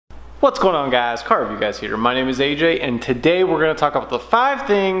What's going on, guys? Car Review Guys here. My name is AJ, and today we're going to talk about the 5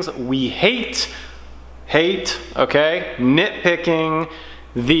 things we hate, okay? Nitpicking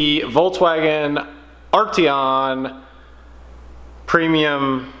the Volkswagen Arteon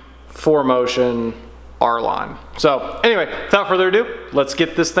Premium 4Motion R-Line. So anyway, without further ado, let's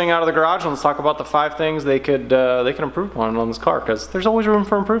get this thing out of the garage and let's talk about the 5 things they could improve upon on this car, because there's always room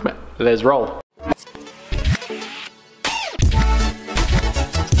for improvement. Let's roll.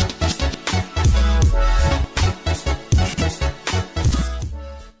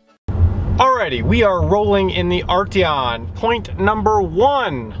 Alrighty, we are rolling in the Arteon. Point number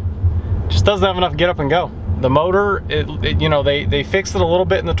 1, just doesn't have enough get up and go. The motor, you know, they fixed it a little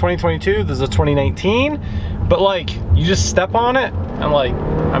bit in the 2022. This is a 2019, but like, you just step on it and like,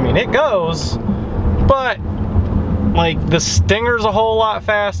 I mean, it goes, but like the Stinger's a whole lot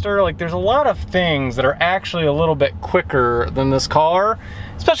faster. Like, there's a lot of things that are actually a little bit quicker than this car,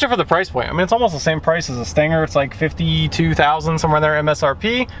 especially for the price point. I mean, it's almost the same price as a Stinger. It's like 52,000 somewhere there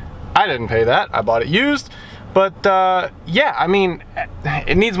MSRP. I didn't pay that, I bought it used. But yeah, I mean,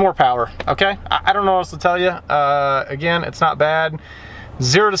 it needs more power, okay? I don't know what else to tell you. Again, it's not bad.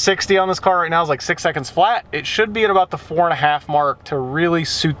 0 to 60 on this car right now is like 6 seconds flat. It should be at about the 4.5 mark to really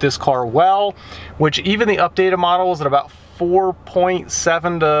suit this car well, which even the updated model is at about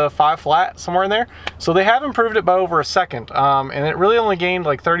 4.7 to 5 flat, somewhere in there. So they have improved it by over a second. And it really only gained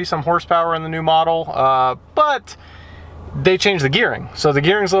like 30 some horsepower in the new model, but they changed the gearing. So the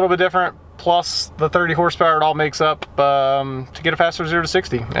gearing's a little bit different, plus the 30 horsepower it all makes up to get a faster 0 to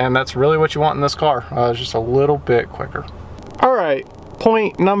 60. And that's really what you want in this car. It's just a little bit quicker. All right,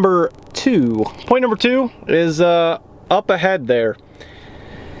 point number 2. Point number 2 is up ahead there.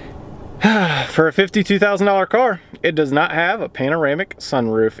 For a $52,000 car, it does not have a panoramic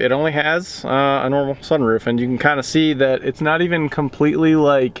sunroof. It only has a normal sunroof, and you can kind of see that it's not even completely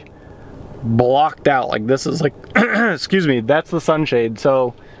like blocked out. Like, this is like excuse me, that's the sunshade.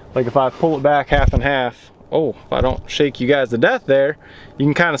 So like, if I pull it back half and half, oh, if I don't shake you guys to death there, you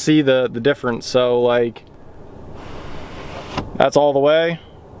can kind of see the difference. So like, that's all the way,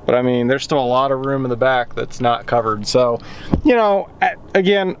 but I mean, there's still a lot of room in the back that's not covered. So, you know,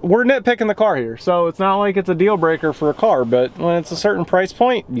 again, we're nitpicking the car here, so it's not like it's a deal breaker for a car, but when it's a certain price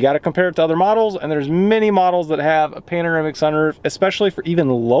point, you got to compare it to other models, and there's many models that have a panoramic sunroof, especially for even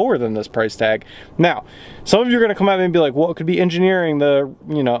lower than this price tag. Now, some of you are going to come at me and be like, well, it could be engineering,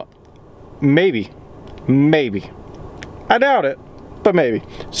 you know, maybe. I doubt it, but maybe.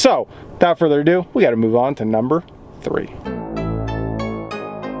 So, without further ado, we got to move on to number 3.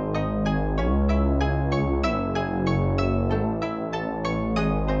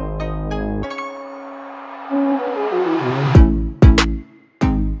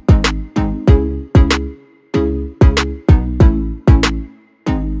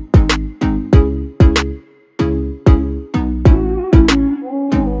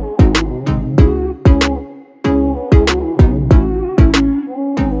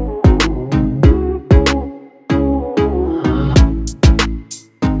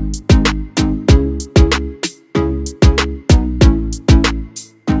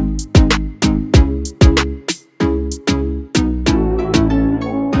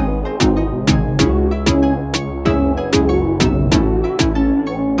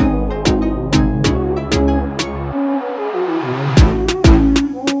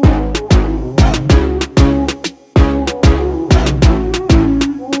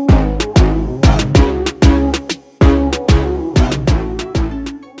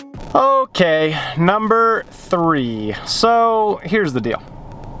 Okay, number 3. So here's the deal.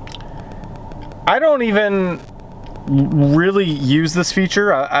 I don't even really use this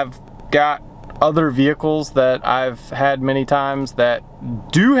feature. I've got other vehicles that I've had many times that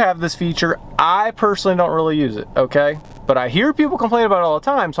do have this feature. I personally don't really use it, okay? But I hear people complain about it all the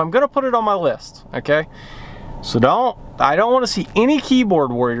time, so I'm gonna put it on my list, okay? So I don't want to see any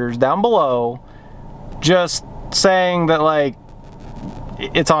keyboard warriors down below just saying that like,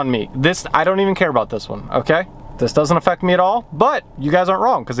 it's on me. I don't even care about this one, okay? This doesn't affect me at all, but you guys aren't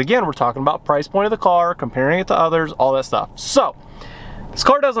wrong, because again, we're talking about price point of the car, comparing it to others, all that stuff. So, this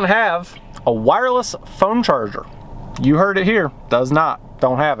car doesn't have a wireless phone charger. You heard it here,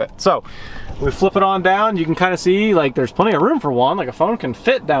 don't have it. So, we flip it on down, you can kind of see, like, there's plenty of room for one, like a phone can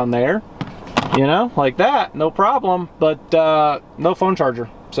fit down there, you know, like that, no problem, but no phone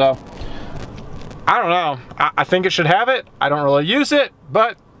charger. So, I don't know. I think it should have it. I don't really use it,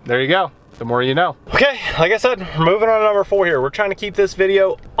 but there you go. The more you know. Okay, like I said, we're moving on to number 4 here. We're trying to keep this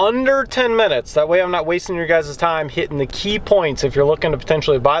video under 10 minutes. That way I'm not wasting your guys' time hitting the key points if you're looking to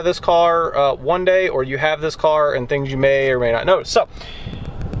potentially buy this car one day, or you have this car and things you may or may not notice. So,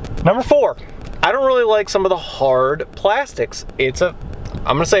 Number 4, I don't really like some of the hard plastics.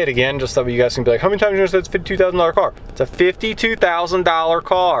 I'm gonna say it again just so you guys can be like, how many times are you gonna say it's a $52,000 car? It's a $52,000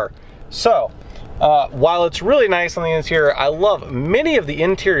 car. So, while it's really nice on the interior, I love many of the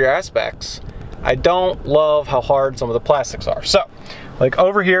interior aspects. I don't love how hard some of the plastics are. So, like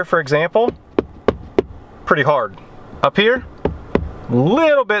over here, for example, pretty hard. Up here, a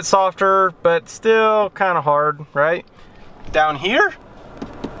little bit softer, but still kind of hard, right? Down here,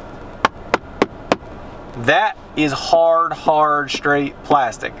 that is hard, straight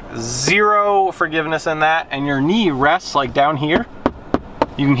plastic. Zero forgiveness in that, and your knee rests like down here.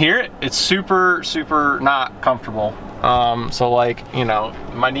 You can hear it. It's super not comfortable. So like, you know,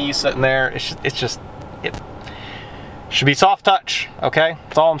 my knee's sitting there. It should be soft touch, okay?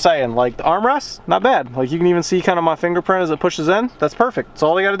 That's all I'm saying. Like the armrest, not bad. Like you can even see kind of my fingerprint as it pushes in. That's perfect. That's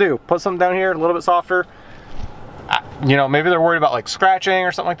all you gotta do. Put something down here, a little bit softer. You know, maybe they're worried about like scratching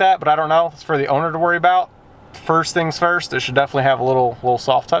or something like that, but I don't know. It's for the owner to worry about. First things first, it should definitely have a little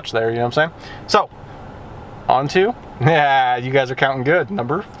soft touch there, you know what I'm saying? So, on to, yeah, you guys are counting good,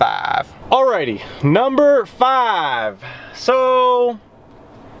 number 5. Alrighty, number 5. So,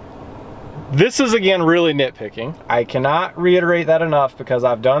 this is again really nitpicking. I cannot reiterate that enough because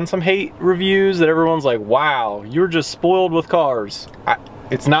I've done some hate reviews that everyone's like, wow, you're just spoiled with cars.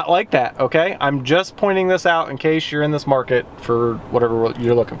 It's not like that, okay? I'm just pointing this out in case you're in this market for whatever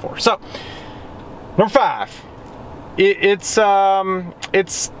you're looking for. So, number 5, it's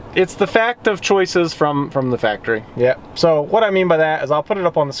the fact of choices from the factory. Yeah. So what I mean by that is I'll put it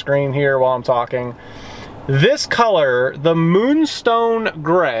up on the screen here while I'm talking. This color, the Moonstone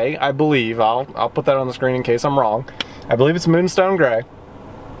Gray, I believe, I'll put that on the screen in case I'm wrong. I believe it's Moonstone Gray.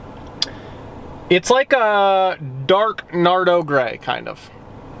 It's like a dark Nardo Gray, kind of.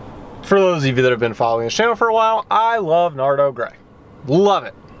 For those of you that have been following this channel for a while, I love Nardo Gray. Love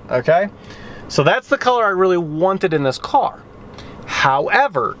it, okay? So that's the color I really wanted in this car.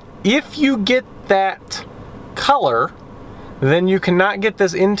 However, if you get that color, then you cannot get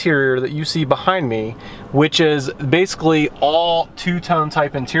this interior that you see behind me, which is basically all two-tone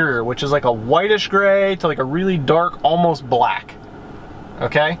type interior, which is like a whitish gray to like a really dark, almost black,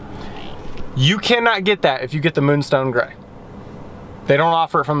 okay? You cannot get that if you get the Moonstone Gray. They don't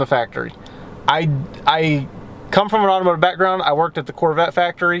offer it from the factory. I come from an automotive background. I worked at the Corvette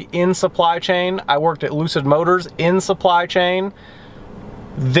factory in supply chain. I worked at Lucid Motors in supply chain.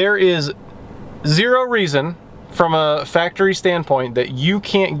 There is zero reason from a factory standpoint that you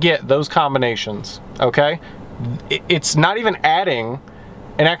can't get those combinations, okay? It's not even adding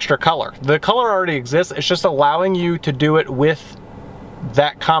an extra color. The color already exists. It's just allowing you to do it with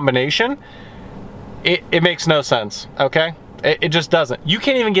that combination. It makes no sense, okay? It just doesn't. You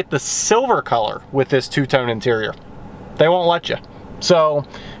can't even get the silver color with this two-tone interior. They won't let you. So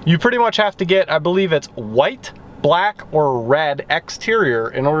you pretty much have to get, I believe it's white, black, or red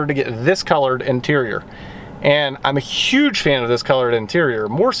exterior in order to get this colored interior. And I'm a huge fan of this colored interior,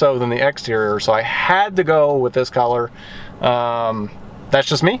 more so than the exterior, so I had to go with this color. That's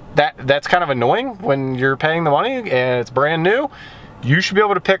just me. That's kind of annoying when you're paying the money and it's brand new. You should be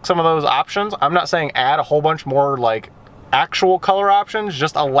able to pick some of those options. I'm not saying add a whole bunch more like actual color options,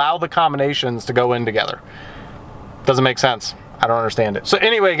 just allow the combinations to go in together. Doesn't make sense. I don't understand it. So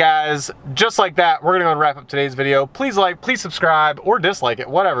anyway, guys, just like that, we're gonna go and wrap up today's video. Please like, please subscribe, or dislike it,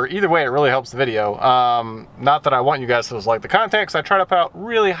 whatever. Either way, it really helps the video. Not that I want you guys to dislike the content, because I try to put out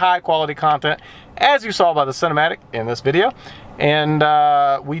really high quality content, as you saw by the cinematic in this video. And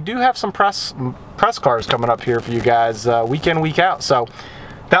we do have some press cars coming up here for you guys week in, week out. So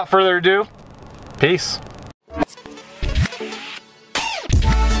without further ado, peace.